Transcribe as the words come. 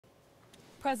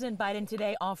President Biden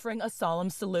today offering a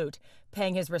solemn salute,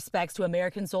 paying his respects to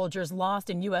American soldiers lost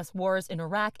in U.S. wars in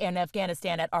Iraq and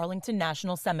Afghanistan at Arlington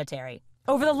National Cemetery.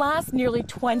 Over the last nearly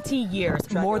 20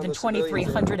 years, more than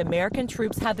 2,300 American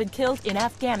troops have been killed in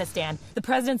Afghanistan. The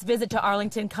president's visit to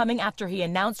Arlington coming after he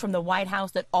announced from the White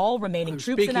House that all remaining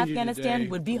troops in Afghanistan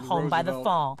would be home by the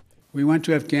fall. We went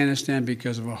to Afghanistan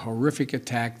because of a horrific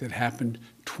attack that happened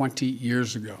 20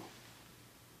 years ago.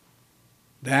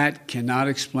 That cannot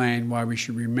explain why we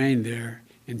should remain there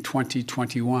in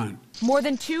 2021. More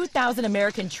than 2,000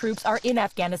 American troops are in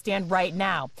Afghanistan right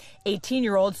now.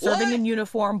 18-year-olds serving in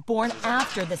uniform born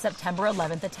after the September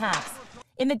 11th attacks.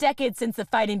 In the decades since the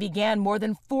fighting began, more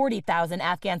than 40,000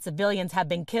 Afghan civilians have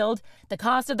been killed. The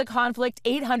cost of the conflict,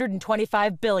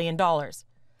 $825 billion.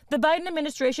 The Biden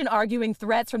administration arguing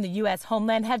threats from the U.S.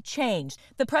 homeland have changed.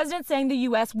 The president saying the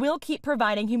U.S. will keep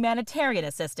providing humanitarian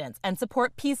assistance and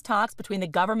support peace talks between the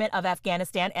government of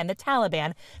Afghanistan and the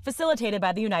Taliban, facilitated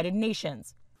by the United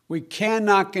Nations. We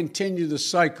cannot continue the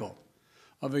cycle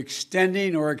of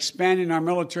extending or expanding our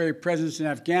military presence in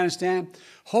Afghanistan,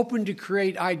 hoping to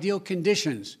create ideal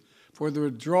conditions for the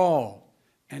withdrawal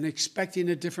and expecting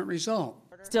a different result.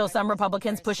 Still, some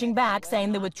Republicans pushing back,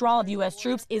 saying the withdrawal of U.S.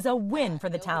 troops is a win for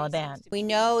the Taliban. We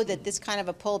know that this kind of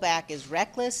a pullback is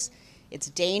reckless, it's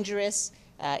dangerous,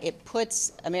 it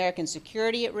puts American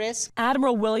security at risk.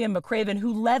 Admiral William McRaven,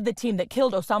 who led the team that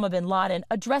killed Osama bin Laden,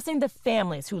 addressing the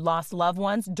families who lost loved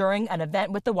ones during an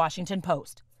event with the Washington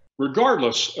Post.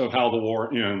 Regardless of how the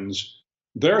war ends,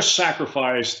 their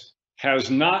sacrifice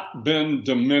has not been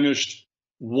diminished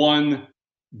one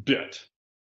bit.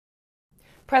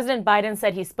 President Biden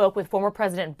said he spoke with former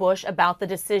President Bush about the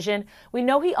decision. We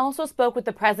know he also spoke with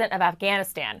the president of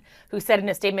Afghanistan, who said in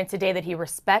a statement today that he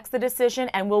respects the decision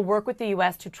and will work with the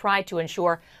U.S. to try to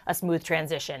ensure a smooth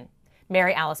transition.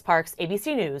 Mary Alice Parks,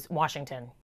 ABC News, Washington.